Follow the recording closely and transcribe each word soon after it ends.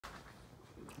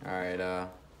Alright,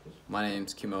 my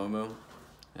name's Kimo,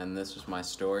 and this is my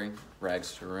story,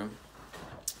 Rags to Room.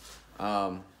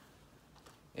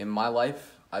 In my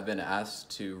life, I've been asked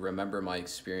to remember my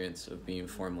experience of being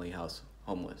formerly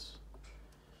homeless.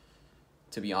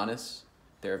 To be honest,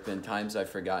 there have been times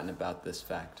I've forgotten about this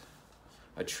fact,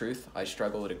 a truth I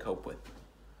struggle to cope with.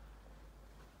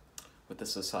 With a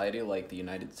society like the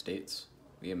United States,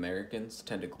 we Americans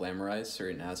tend to glamorize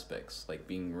certain aspects, like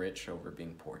being rich over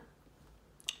being poor.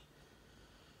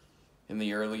 In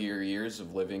the earlier years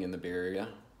of living in the Bay Area,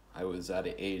 I was at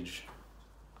the age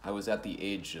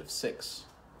of 6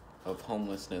 of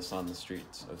homelessness on the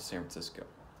streets of San Francisco.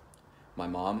 My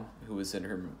mom, who was in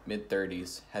her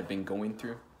mid-30s, had been going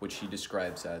through what she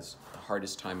describes as the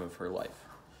hardest time of her life.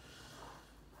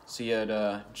 She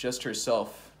had just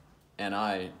herself and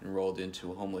I enrolled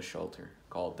into a homeless shelter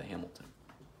called the Hamilton.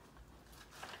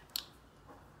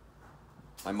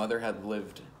 My mother had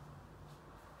lived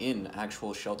in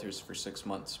actual shelters for 6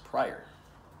 months prior,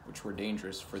 which were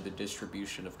dangerous for the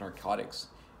distribution of narcotics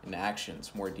and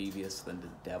actions more devious than the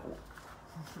devil.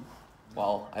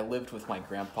 While I lived with my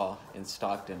grandpa in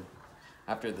Stockton,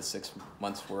 after the 6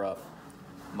 months were up,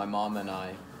 my mom and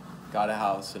I got a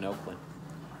house in Oakland,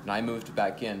 and I moved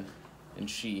back in, and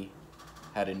she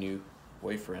had a new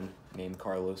boyfriend named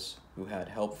Carlos who had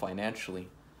help financially,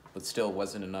 but still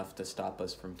wasn't enough to stop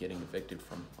us from getting evicted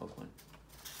from Oakland.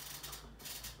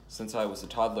 Since I was a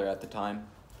toddler at the time,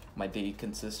 my day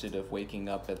consisted of waking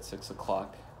up at 6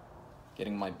 o'clock,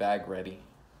 getting my bag ready,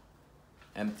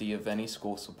 empty of any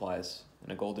school supplies,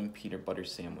 and a golden peanut butter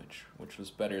sandwich, which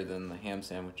was better than the ham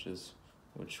sandwiches,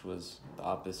 which was the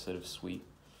opposite of sweet,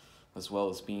 as well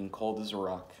as being cold as a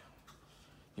rock.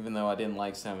 Even though I didn't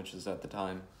like sandwiches all the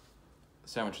time,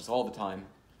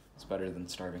 it's better than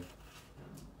starving.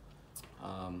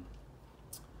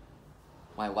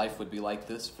 My life would be like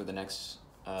this for the next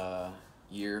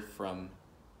year from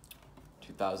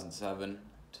 2007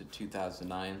 to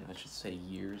 2009. I should say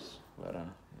years, but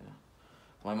yeah.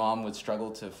 My mom would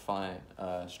struggle to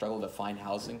find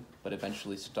housing, but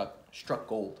eventually struck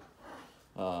gold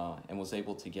and was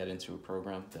able to get into a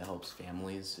program that helps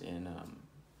families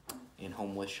in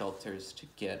homeless shelters to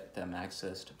get them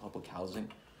access to public housing.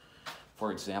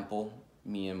 For example,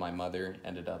 me and my mother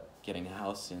ended up getting a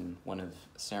house in one of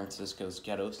San Francisco's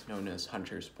ghettos known as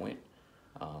Hunters Point.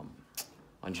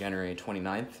 On January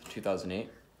 29th, 2008,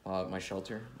 at my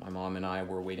shelter, my mom and I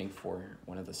were waiting for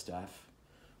one of the staff.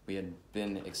 We had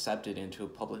been accepted into a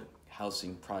public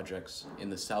housing projects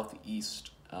in the southeast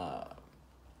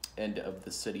end of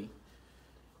the city.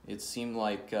 It seemed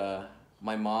like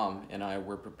my mom and I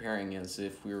were preparing as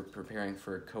if we were preparing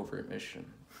for a covert mission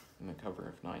in the cover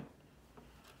of night.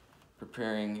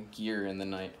 Preparing gear in the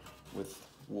night with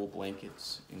wool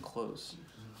blankets and clothes.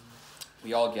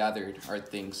 We all gathered our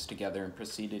things together and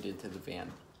proceeded into the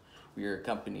van. We were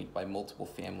accompanied by multiple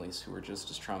families who were just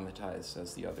as traumatized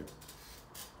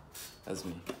as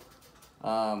me.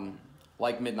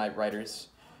 Like Midnight Riders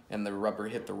and the rubber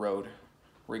hit the road,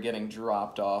 we're getting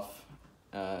dropped off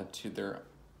to their...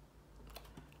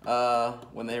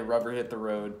 when the rubber hit the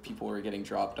road, people were getting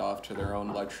dropped off to their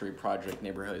own luxury project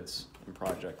neighborhoods and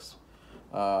projects.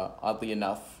 Oddly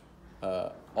enough,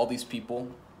 all these people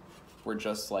were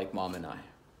just like Mom and I.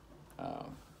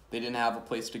 They didn't have a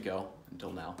place to go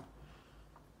until now.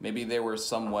 Maybe they were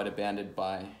somewhat abandoned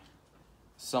by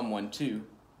someone too.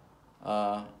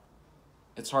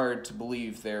 It's hard to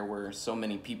believe there were so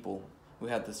many people who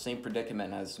had the same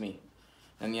predicament as me.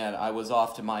 And yet I was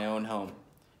off to my own home.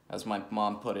 As my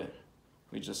mom put it,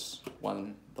 we just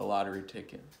won the lottery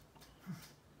ticket.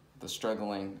 The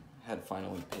struggling had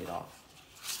finally paid off.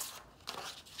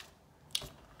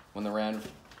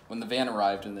 When the van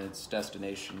arrived in its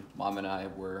destination, Mom and I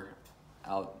were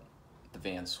out the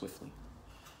van swiftly.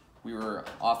 We were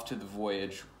off to the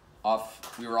voyage.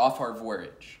 We were off our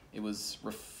voyage.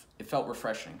 It felt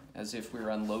refreshing, as if we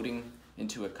were unloading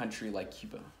into a country like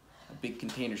Cuba, a big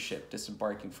container ship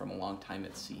disembarking from a long time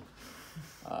at sea.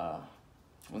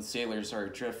 When sailors are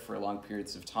adrift for long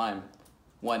periods of time,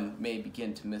 one may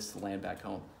begin to miss the land back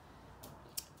home.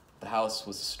 The house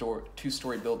was a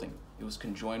two-story building. It was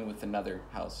conjoined with another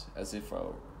house, as if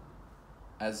a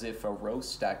row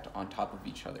stacked on top of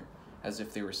each other, as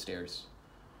if they were stairs.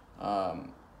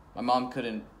 My mom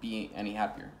couldn't be any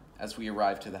happier as we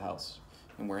arrived to the house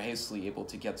and were hastily able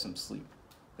to get some sleep.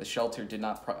 The shelter did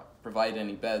not provide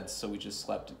any beds, so we just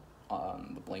slept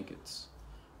on the blankets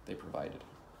they provided.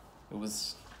 It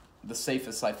was the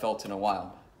safest I felt in a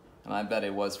while, and I bet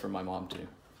it was for my mom too.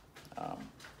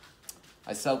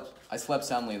 I slept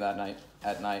soundly at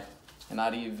night, and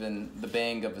not even the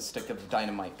bang of a stick of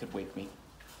dynamite could wake me.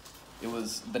 It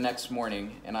was the next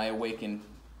morning, and I awakened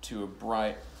to a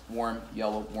bright, warm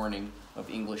yellow morning of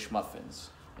English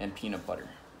muffins and peanut butter.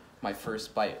 My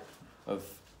first bite of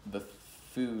the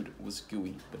food was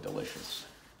gooey but delicious.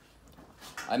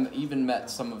 I even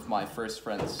met some of my first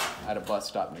friends at a bus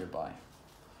stop nearby.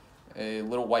 A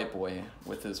little white boy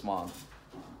with his mom,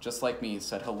 just like me,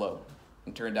 said hello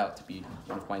and turned out to be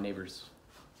one of my neighbors.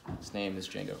 His name is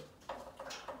Django.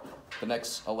 The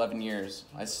next 11 years,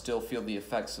 I still feel the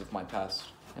effects of my past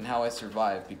and how I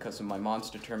survived because of my mom's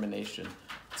determination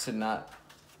to not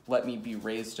let me be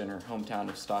raised in her hometown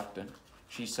of Stockton.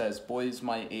 She says boys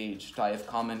my age die of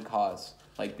common cause,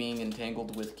 like being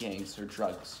entangled with gangs or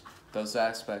drugs. Those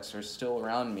aspects are still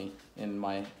around me in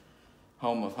my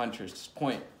home of Hunters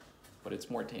Point, but it's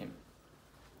more tame.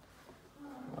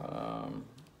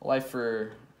 Life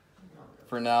for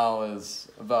now is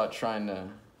about trying to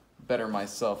better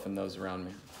myself and those around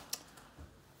me.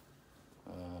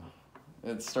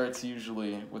 It starts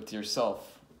usually with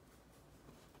yourself.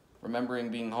 Remembering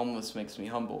being homeless makes me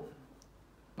humble.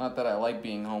 Not that I like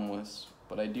being homeless,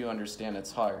 but I do understand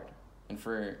it's hard. And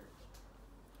for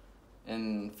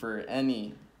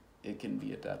any, it can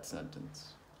be a death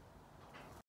sentence.